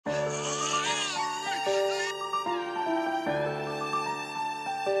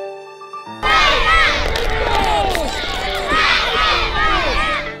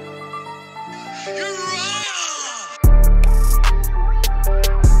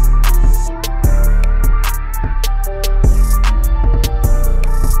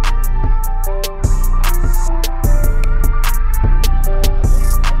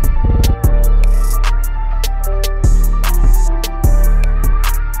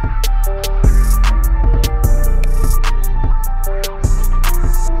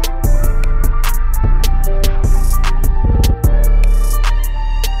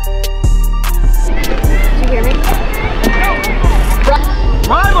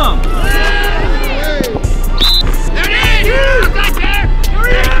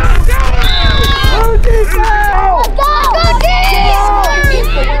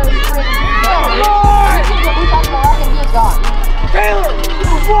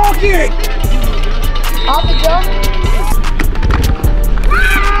it! Off the jump.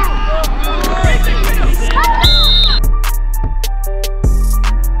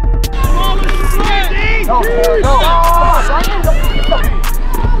 Go, go. Outside!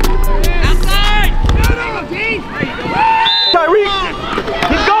 Tyreek!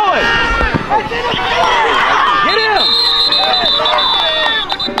 Keep going! Get him!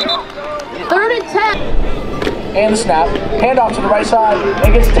 3rd and 10. And the snap. Handoff to the right side.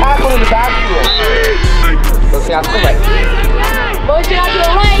 And gets tackled in the backfield. Motion out to the right. Motion out to the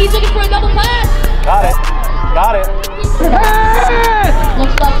right. He's looking for a double pass. Got it. Got it.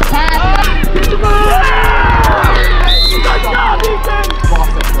 Looks like the pass.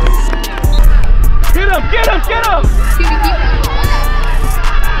 Get him! Get him! Get him!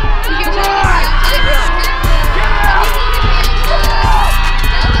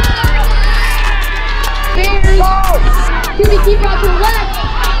 QB keeper out to the left.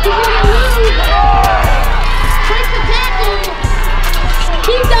 He's going to lose. Breaks the tackle.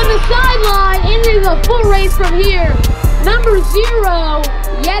 Keeps down the sideline. Into the foot race from here. Number 0,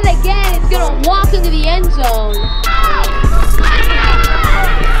 yet again, it's going to walk into the end zone.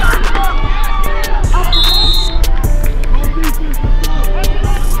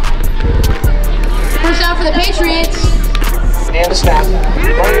 First down for the Patriots. And the snap.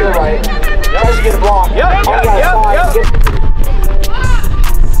 Running to the right. Tries to get a block. Yep.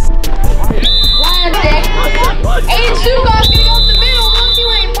 Aiden Sukov's going to go up the middle. Let's see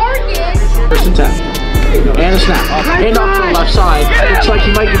where he marked. First and 10. And a snap. Hand off to the left side. Looks like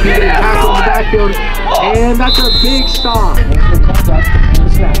he might be getting tackled in the backfield. And that's a big stop. And the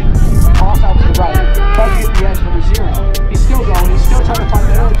snap. Toss out to the right. Tries to get the edge, number 0. He's still going. He's still trying to find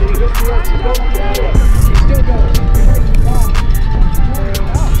the edge. And he gets the edge. He's still going.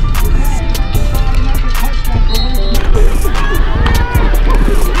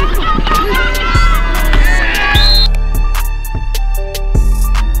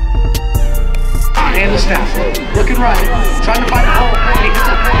 And the snap. Looking right. Trying to find a hole. And he hits a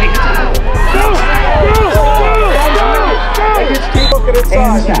hole.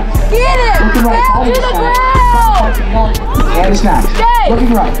 And the snap. Get him! Looking right. Down to the ground! And the snap.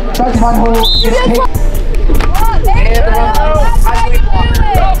 Looking right. Tries to find a hole. Gets taken. And the run.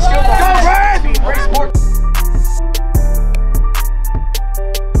 Go, Red!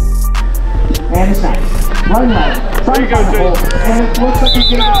 And the snap. Run right. Trying to find a hole. And it looks like he's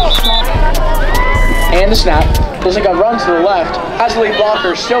getting a stop. And the snap. Looks like a run to the left. Has the lead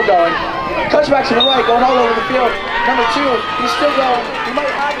blocker, still going. Cuts back to the right, going all over the field. Number 2, he's still going. He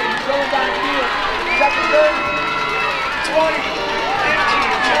might have it. He's going down the field. Is that the 30, 20,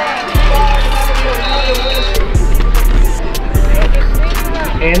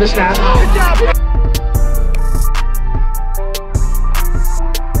 15, 10. And the snap.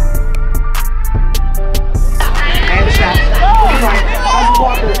 And the snap. Looking right. Has the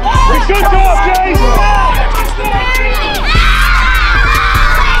blocker. Good job, Jay!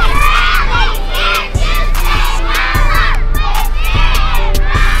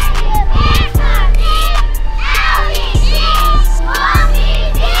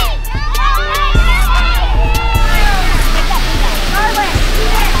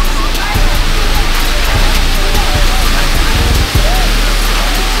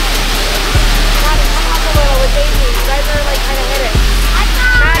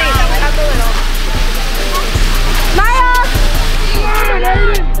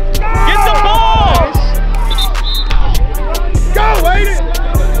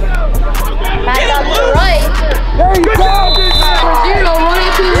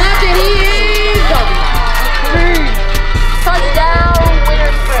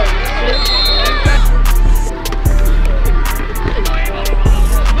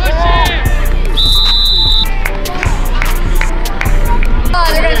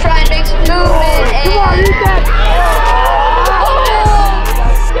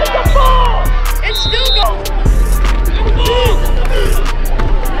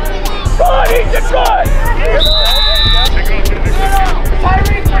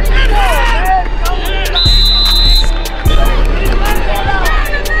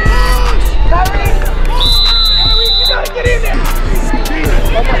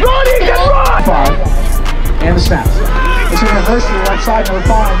 And the snaps. It's going to reverse to the left side, number 5.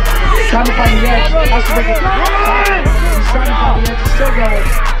 Trying to find the edge. Has to bring it. He's trying to find the edge. He's still going.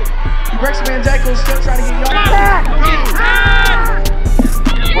 He breaks the man's ankle. Still trying to get you off.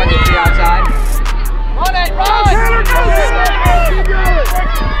 1 to 3 outside. Run it! Run! Keep going!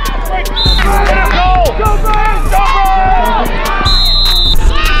 Go! Go, Brian! Go, Brian!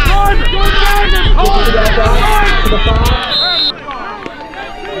 Run! Go, Brian! Hold! To the 5.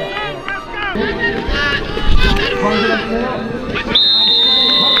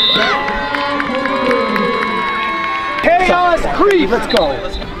 Chaos creep. Let's go.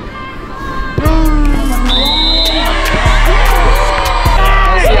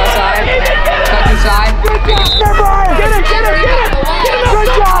 Outside. Touch inside. Get him, get him, get him.